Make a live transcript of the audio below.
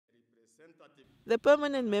The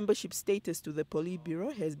permanent membership status to the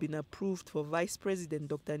Politburo has been approved for Vice President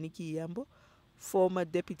Dr. Nikki Yambo, former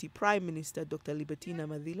Deputy Prime Minister Dr. Libertina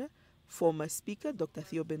Madila, former Speaker Dr.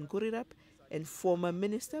 Theoben Gurirap, and former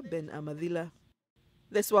Minister Ben Amadila.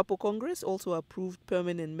 The SWAPO Congress also approved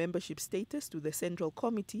permanent membership status to the Central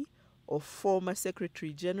Committee of former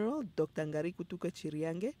Secretary General Dr. Ngarikutuka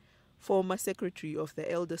Chiriange, former Secretary of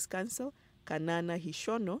the Elders Council Kanana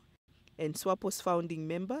Hishono, and SWAPO's founding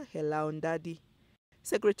member Helao Ndadi.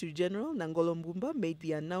 Secretary General Nangolo Mbumba made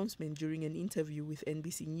the announcement during an interview with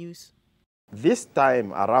NBC News. This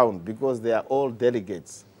time around, because they are all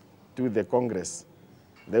delegates to the Congress,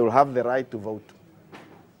 they will have the right to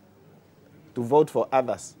vote for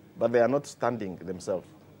others, but they are not standing themselves.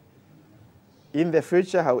 In the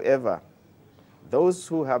future, however, those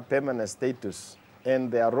who have permanent status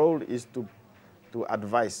and their role is to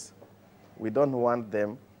advise, we don't want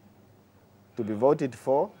them to be voted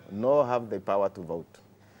for, nor have the power to vote.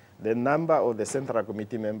 The number of the Central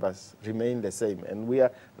Committee members remain the same, and they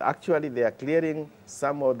are clearing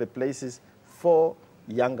some of the places for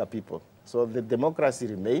younger people. So the democracy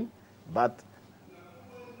remains, but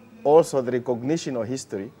also the recognition of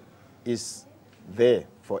history is there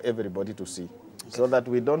for everybody to see, so that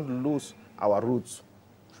we don't lose our roots.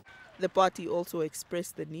 The party also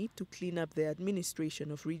expressed the need to clean up the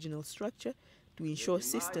administration of regional structure to ensure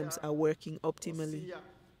systems are working optimally.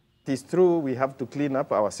 It is true we have to clean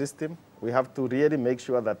up our system. We have to really make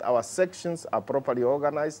sure that our sections are properly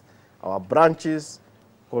organized, our branches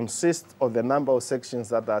consist of the number of sections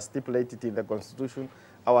that are stipulated in the Constitution,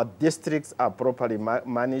 our districts are properly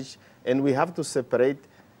managed, and we have to separate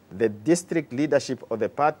the district leadership of the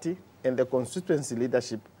party and the constituency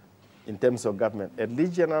leadership in terms of government. A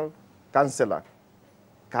regional councillor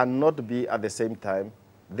cannot be at the same time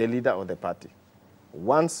the leader of the party.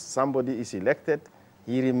 Once somebody is elected,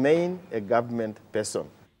 he remains a government person.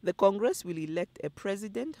 The Congress will elect a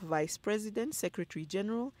president, vice president, secretary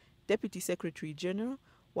general, deputy secretary general,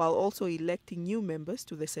 while also electing new members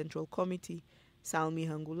to the Central Committee. Salmi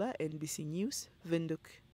Hangula, NBC News, Windhoek.